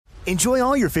Enjoy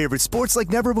all your favorite sports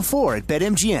like never before at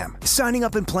BetMGM. Signing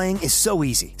up and playing is so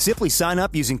easy. Simply sign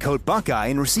up using code Buckeye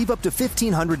and receive up to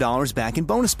 $1,500 back in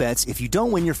bonus bets if you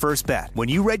don't win your first bet. When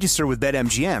you register with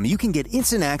BetMGM, you can get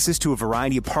instant access to a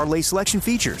variety of parlay selection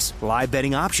features, live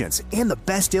betting options, and the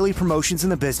best daily promotions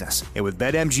in the business. And with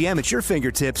BetMGM at your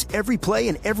fingertips, every play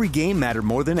and every game matter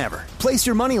more than ever. Place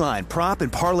your moneyline, prop,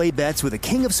 and parlay bets with the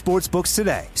king of sportsbooks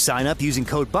today. Sign up using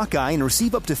code Buckeye and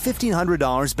receive up to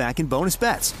 $1,500 back in bonus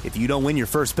bets if you don't win your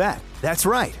first bet. That's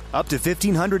right, up to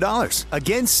 $1,500.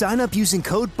 Again, sign up using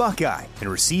code Buckeye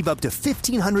and receive up to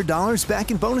 $1,500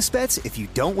 back in bonus bets if you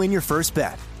don't win your first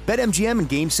bet. BetMGM and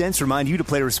GameSense remind you to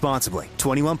play responsibly.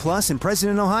 21 plus and present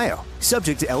in Ohio.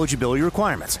 Subject to eligibility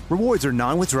requirements. Rewards are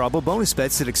non-withdrawable bonus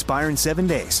bets that expire in 7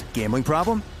 days. Gambling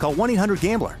problem? Call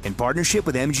 1-800-GAMBLER in partnership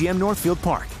with MGM Northfield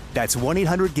Park. That's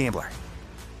 1-800-GAMBLER.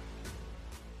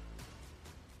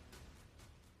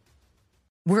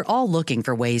 We're all looking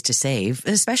for ways to save,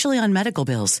 especially on medical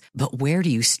bills. But where do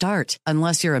you start?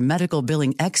 Unless you're a medical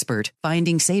billing expert,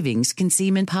 finding savings can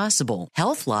seem impossible.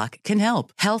 HealthLock can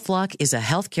help. HealthLock is a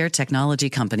healthcare technology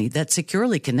company that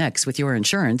securely connects with your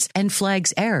insurance and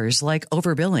flags errors like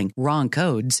overbilling, wrong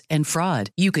codes, and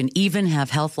fraud. You can even have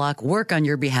HealthLock work on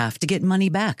your behalf to get money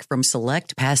back from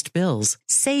select past bills.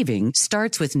 Saving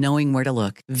starts with knowing where to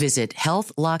look. Visit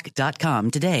healthlock.com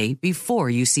today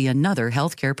before you see another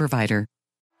healthcare provider.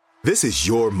 This is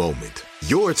your moment,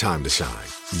 your time to shine,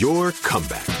 your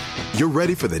comeback. You're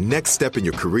ready for the next step in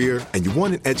your career, and you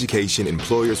want an education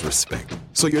employers respect.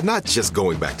 So you're not just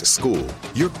going back to school,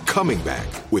 you're coming back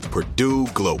with Purdue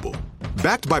Global.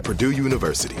 Backed by Purdue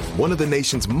University, one of the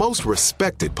nation's most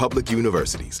respected public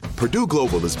universities, Purdue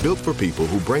Global is built for people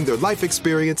who bring their life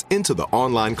experience into the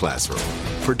online classroom.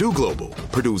 Purdue Global,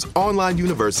 Purdue's online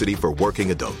university for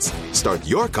working adults. Start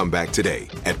your comeback today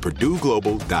at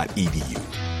purdueglobal.edu.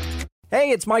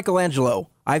 Hey, it's Michelangelo.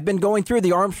 I've been going through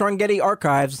the Armstrong Getty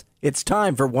archives. It's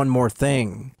time for one more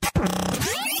thing.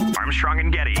 Armstrong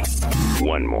and Getty.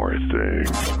 One more thing.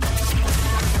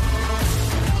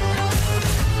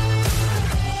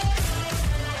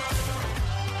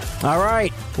 All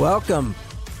right, welcome.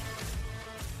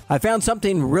 I found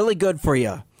something really good for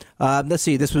you. Let's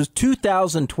see, this was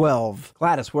 2012.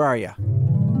 Gladys, where are you?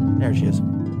 There she is.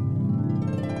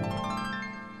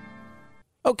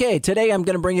 Okay, today I'm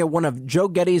going to bring you one of Joe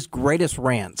Getty's greatest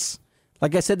rants.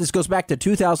 Like I said, this goes back to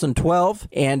 2012,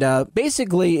 and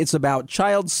basically it's about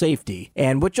child safety.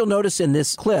 And what you'll notice in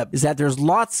this clip is that there's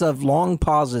lots of long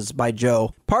pauses by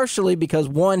Joe, partially because,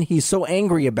 one, he's so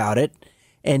angry about it,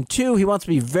 and two, he wants to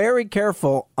be very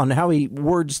careful on how he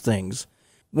words things.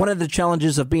 One of the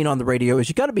challenges of being on the radio is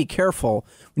you got to be careful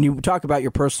when you talk about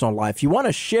your personal life. You want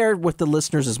to share with the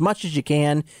listeners as much as you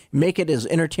can, make it as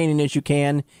entertaining as you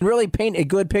can, and really paint a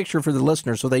good picture for the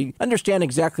listeners so they understand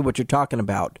exactly what you're talking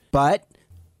about. But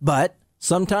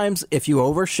sometimes if you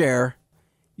overshare,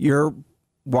 your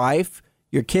wife,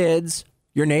 your kids,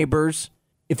 your neighbors,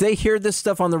 if they hear this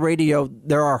stuff on the radio,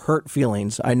 there are hurt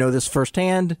feelings. I know this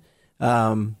firsthand.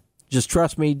 Just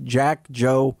trust me, Jack,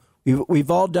 Joe, we've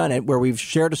all done it where we've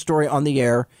shared a story on the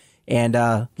air and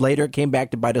later it came back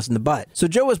to bite us in the butt. So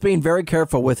Joe was being very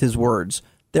careful with his words.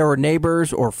 There were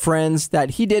neighbors or friends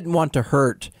that he didn't want to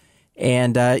hurt.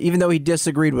 And even though he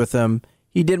disagreed with them,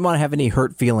 he didn't want to have any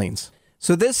hurt feelings.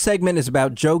 So this segment is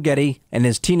about Joe Getty and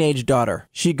his teenage daughter.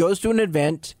 She goes to an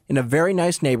event in a very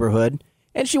nice neighborhood,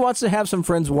 and she wants to have some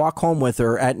friends walk home with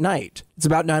her at night. It's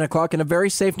about 9 o'clock in a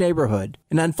very safe neighborhood.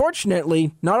 And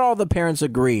unfortunately, not all the parents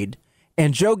agreed.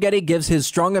 And Joe Getty gives his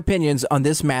strong opinions on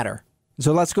this matter.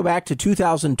 So let's go back to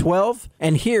 2012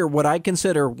 and hear what I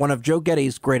consider one of Joe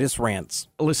Getty's greatest rants.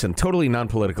 Listen, totally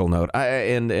non-political note,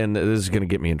 and this is going to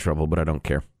get me in trouble, but I don't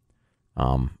care.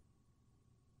 Can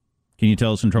you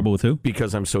tell us in trouble with who?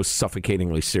 Because I'm so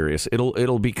suffocatingly serious.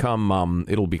 It'll become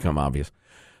obvious.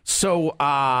 So,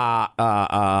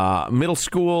 middle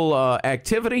school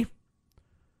activity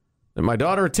that my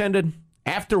daughter attended.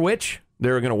 After which they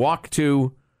were going to walk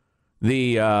to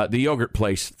the yogurt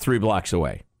place 3 blocks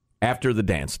away. After the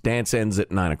dance ends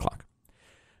at 9 o'clock.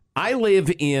 I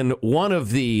live in one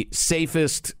of the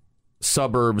safest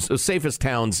safest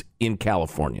towns in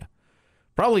California.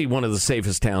 Probably one of the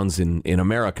safest towns in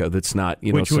America that's not,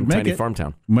 some tiny farm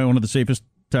town. One of the safest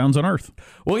towns on earth.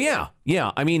 Well,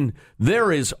 yeah. I mean,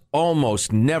 there is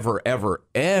almost never, ever,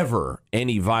 ever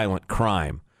any violent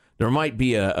crime. There might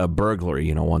be a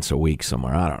burglary, once a week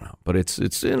somewhere. I don't know. But it's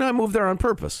and I moved there on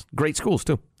purpose. Great schools,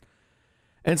 too.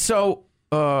 And so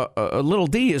little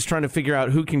D is trying to figure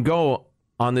out who can go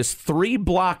on this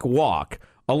 3-block walk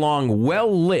along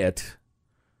well-lit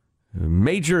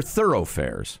major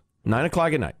thoroughfares, 9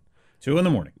 o'clock at night. 2 in the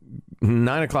morning.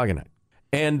 9 o'clock at night.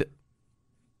 And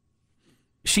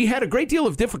she had a great deal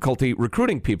of difficulty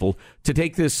recruiting people to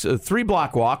take this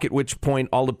 3-block walk, at which point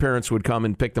all the parents would come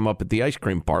and pick them up at the ice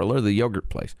cream parlor, the yogurt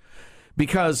place.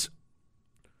 Because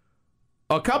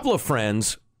a couple of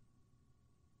friends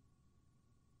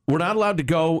were not allowed to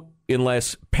go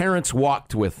unless parents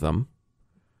walked with them.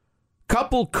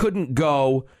 Couple couldn't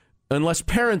go unless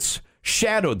parents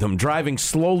shadowed them, driving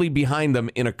slowly behind them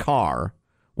in a car,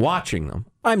 watching them.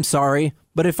 I'm sorry,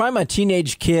 but if I'm a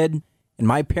teenage kid and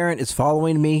my parent is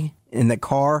following me in the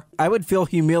car, I would feel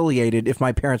humiliated if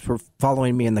my parents were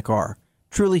following me in the car.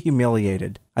 Truly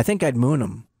humiliated. I think I'd moon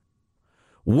them.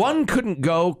 One couldn't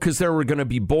go because there were going to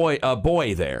be a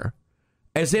boy there,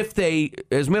 as if they,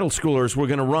 as middle schoolers, were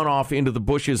going to run off into the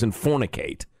bushes and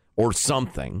fornicate or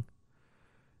something.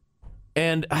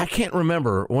 And I can't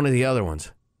remember one of the other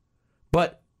ones.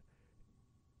 But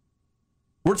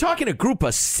we're talking a group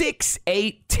of 6,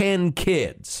 8, 10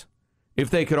 kids, if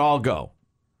they could all go.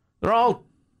 They're all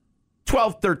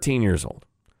 12, 13 years old.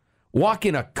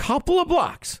 Walking a couple of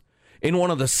blocks in one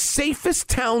of the safest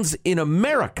towns in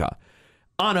America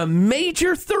on a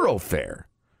major thoroughfare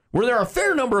where there are a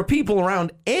fair number of people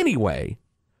around anyway,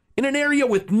 in an area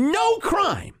with no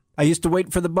crime. I used to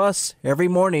wait for the bus every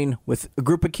morning with a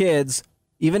group of kids,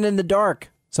 even in the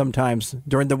dark sometimes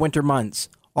during the winter months,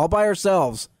 all by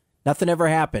ourselves. Nothing ever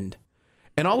happened.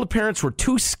 And all the parents were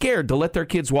too scared to let their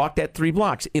kids walk that 3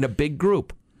 blocks in a big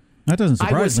group. That doesn't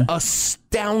surprise me. I was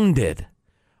astounded.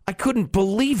 I couldn't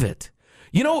believe it.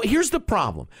 You know, here's the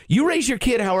problem. You raise your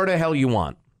kid however the hell you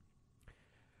want.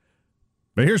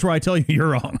 But here's where I tell you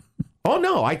you're wrong. Oh,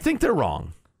 no, I think they're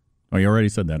wrong. Oh, you already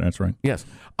said that. That's right. Yes.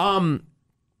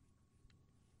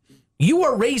 You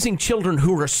are raising children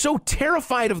who are so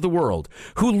terrified of the world,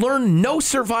 who learn no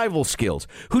survival skills,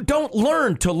 who don't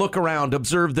learn to look around,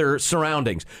 observe their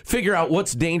surroundings, figure out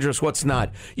what's dangerous, what's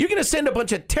not. You're going to send a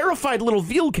bunch of terrified little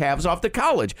veal calves off to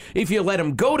college if you let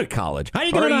them go to college. How are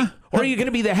you going to... Or are you going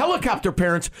to be the helicopter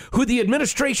parents who the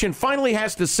administration finally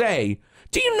has to say,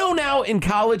 do you know now in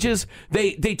colleges,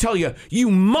 they tell you, you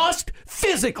must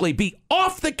physically be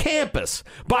off the campus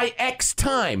by X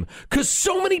time because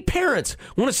so many parents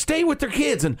want to stay with their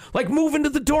kids and like move into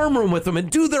the dorm room with them and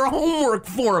do their homework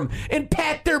for them and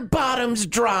pat their bottoms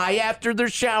dry after their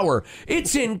shower.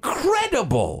 It's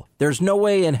incredible. There's no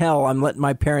way in hell I'm letting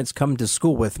my parents come to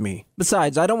school with me.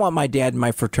 Besides, I don't want my dad in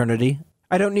my fraternity.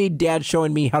 I don't need dad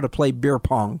showing me how to play beer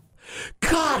pong.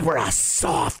 God, we're a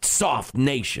soft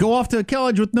nation. Go off to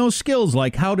college with no skills,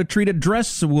 like how to treat a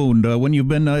dress wound when you've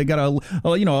been got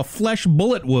a flesh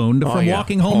bullet wound from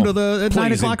walking home to the at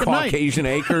 9 o'clock at night. Caucasian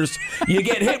Acres, you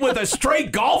get hit with a stray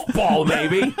golf ball,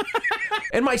 maybe.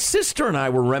 And my sister and I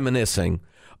were reminiscing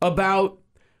about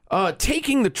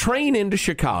taking the train into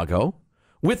Chicago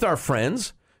with our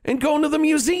friends and going to the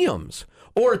museums.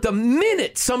 Or at the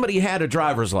minute somebody had a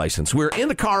driver's license, we were in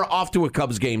the car off to a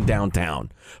Cubs game downtown,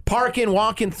 parking,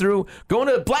 walking through, going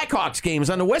to Blackhawks games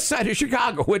on the west side of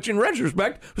Chicago, which in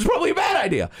retrospect was probably a bad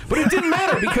idea. But it didn't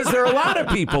matter because there are a lot of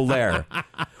people there.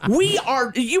 We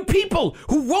are, you people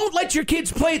who won't let your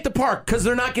kids play at the park because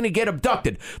they're not going to get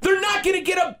abducted. They're not going to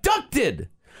get abducted.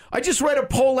 I just read a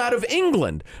poll out of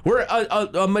England where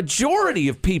a majority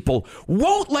of people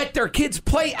won't let their kids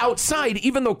play outside,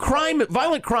 even though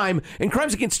violent crime and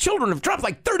crimes against children have dropped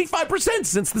like 35%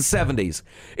 since the 70s.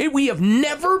 We have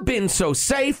never been so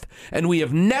safe, and we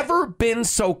have never been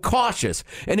so cautious.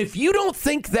 And if you don't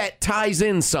think that ties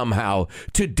in somehow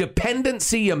to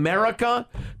dependency America,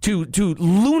 to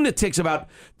lunatics about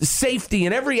safety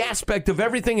in every aspect of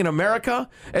everything in America,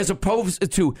 as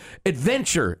opposed to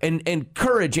adventure and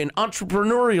courage and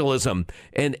entrepreneurialism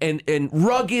and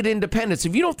rugged independence.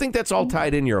 If you don't think that's all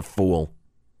tied in, you're a fool.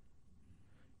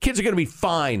 Kids are going to be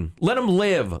fine. Let them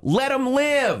live. Let them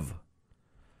live.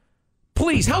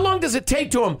 Please, how long does it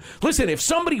take to them? Listen, if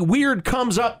somebody weird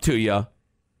comes up to you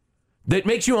that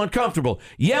makes you uncomfortable,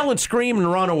 yell and scream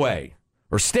and run away.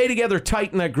 Or stay together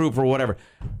tight in that group or whatever.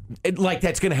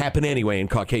 That's going to happen anyway in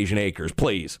Caucasian Acres,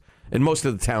 please. In most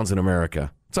of the towns in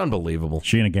America. It's unbelievable.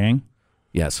 She in a gang?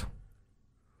 Yes.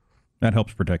 That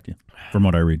helps protect you, from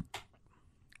what I read.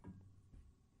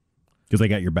 Because they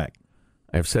got your back.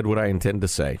 I've said what I intend to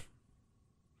say.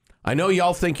 I know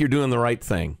y'all think you're doing the right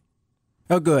thing.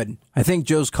 Oh, good. I think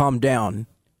Joe's calmed down.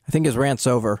 I think his rant's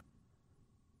over.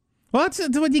 Well,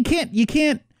 you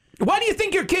can't. Why do you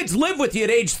think your kids live with you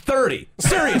at age 30?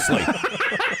 Seriously.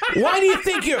 Why do you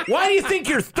think your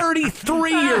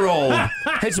 33-year-old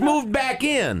has moved back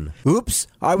in? Oops,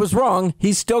 I was wrong.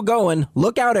 He's still going.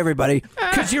 Look out, everybody.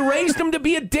 Because you raised him to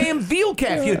be a damn veal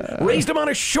calf. You raised him on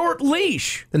a short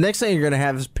leash. The next thing you're going to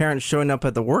have is parents showing up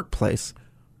at the workplace.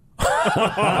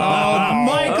 Oh,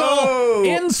 Michael!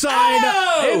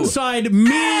 Inside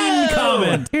mean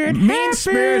comment.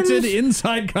 Mean-spirited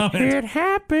inside comment. It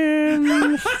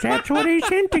happens. That's what he's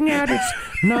hinting at. It's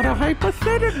not a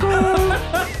hypothetical.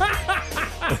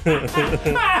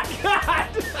 God.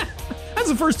 That's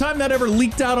the first time that ever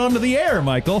leaked out onto the air,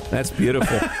 Michael. That's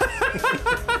beautiful.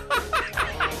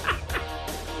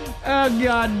 Oh,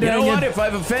 God dang You know it. what? If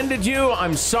I've offended you,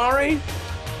 I'm sorry.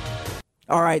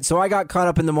 All right, so I got caught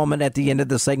up in the moment at the end of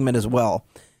the segment as well.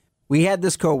 We had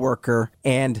this coworker,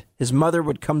 and his mother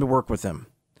would come to work with him.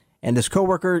 And this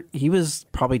coworker, he was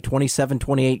probably 27,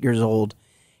 28 years old,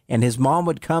 and his mom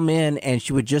would come in, and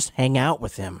she would just hang out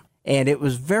with him. And it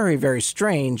was very, very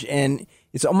strange, and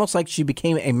it's almost like she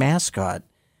became a mascot.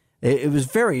 It was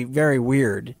very, very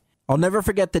weird. I'll never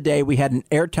forget the day we had an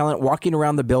air talent walking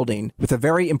around the building with a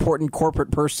very important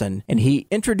corporate person, and he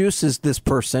introduces this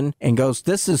person and goes,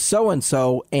 "This is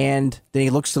so-and-so," and then he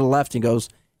looks to the left and goes,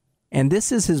 "And this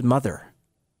is his mother."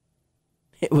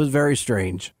 It was very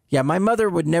strange. Yeah, my mother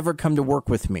would never come to work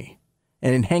with me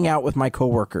and hang out with my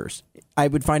coworkers. I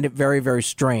would find it very, very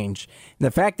strange. And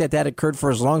the fact that that occurred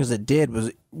for as long as it did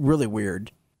was really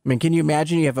weird. I mean, can you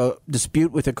imagine you have a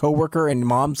dispute with a coworker and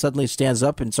mom suddenly stands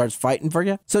up and starts fighting for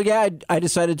you? So yeah, I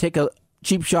decided to take a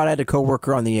cheap shot at a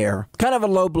coworker on the air. Kind of a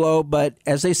low blow, but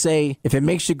as they say, if it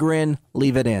makes you grin,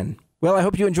 leave it in. Well, I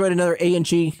hope you enjoyed another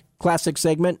A&G classic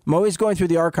segment. I'm always going through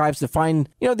the archives to find,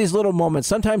 these little moments.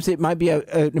 Sometimes it might be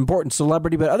an important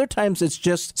celebrity, but other times it's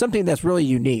just something that's really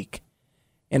unique.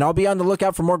 And I'll be on the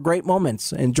lookout for more great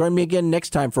moments. And join me again next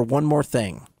time for one more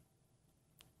thing.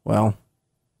 Well,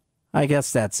 I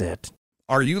guess that's it.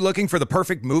 Are you looking for the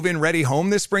perfect move-in ready home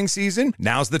this spring season?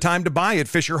 Now's the time to buy at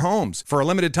Fisher Homes. For a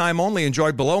limited time only,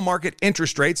 enjoy below-market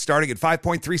interest rates starting at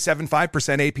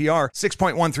 5.375% APR,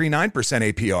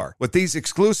 6.139% APR. With these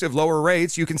exclusive lower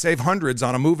rates, you can save hundreds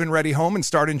on a move-in ready home and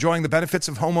start enjoying the benefits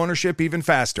of homeownership even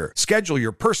faster. Schedule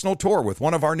your personal tour with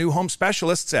one of our new home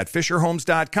specialists at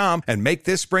FisherHomes.com and make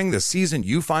this spring the season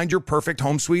you find your perfect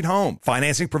home sweet home.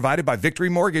 Financing provided by Victory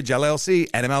Mortgage, LLC,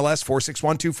 NMLS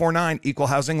 461249, Equal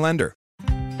Housing Lender.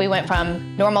 We went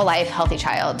from normal life, healthy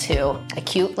child to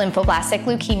acute lymphoblastic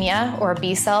leukemia or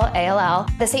B-cell ALL.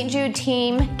 The St. Jude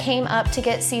team came up to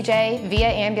get CJ via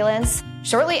ambulance.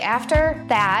 Shortly after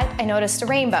that, I noticed a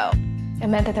rainbow. It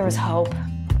meant that there was hope.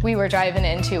 We were driving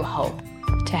into hope.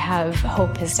 To have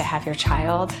hope is to have your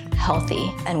child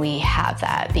healthy, and we have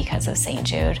that because of St.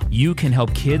 Jude. You can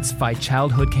help kids fight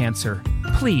childhood cancer.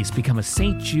 Please become a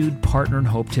St. Jude Partner in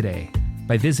Hope today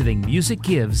by visiting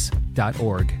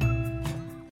musicgives.org.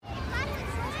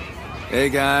 Hey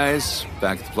guys,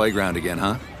 back at the playground again,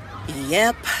 huh?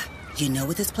 Yep. You know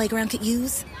what this playground could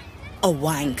use? A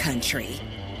wine country.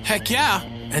 Heck yeah,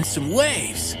 and some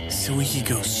waves, so we could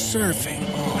go surfing.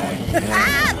 Oh,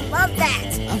 yeah. Love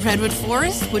that. A redwood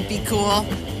forest would be cool.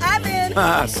 I'm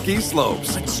in. Ski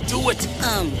slopes. Let's do it.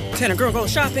 Can a girl go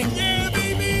shopping? Yeah,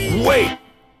 baby. Wait!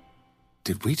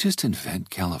 Did we just invent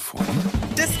California?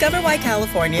 Discover why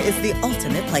California is the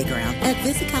ultimate playground at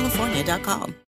visitcalifornia.com.